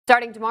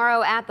Starting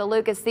tomorrow at the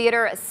Lucas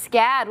Theater,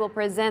 SCAD will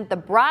present the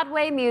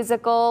Broadway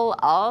musical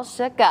All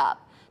Shook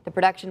Up. The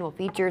production will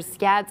feature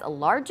SCAD's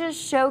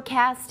largest show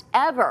cast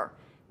ever,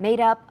 made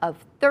up of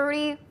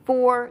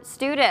 34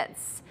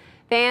 students.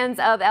 Fans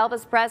of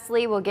Elvis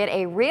Presley will get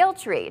a real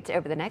treat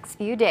over the next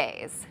few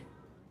days.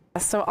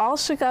 So All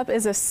Shook Up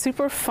is a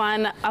super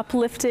fun,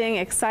 uplifting,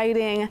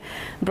 exciting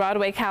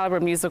Broadway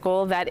caliber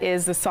musical that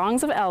is the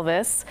songs of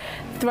Elvis,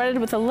 threaded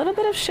with a little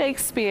bit of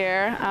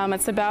Shakespeare.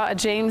 It's about a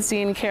James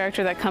Dean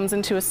character that comes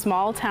into a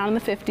small town in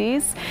the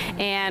 50s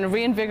and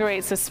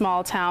reinvigorates a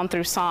small town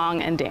through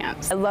song and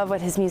dance. I love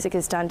what his music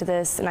has done to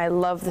this, and I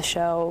love the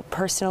show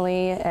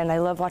personally, and I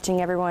love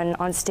watching everyone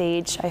on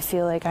stage. I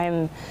feel like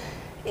I'm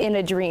in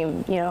a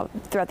dream,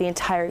 throughout the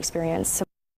entire experience.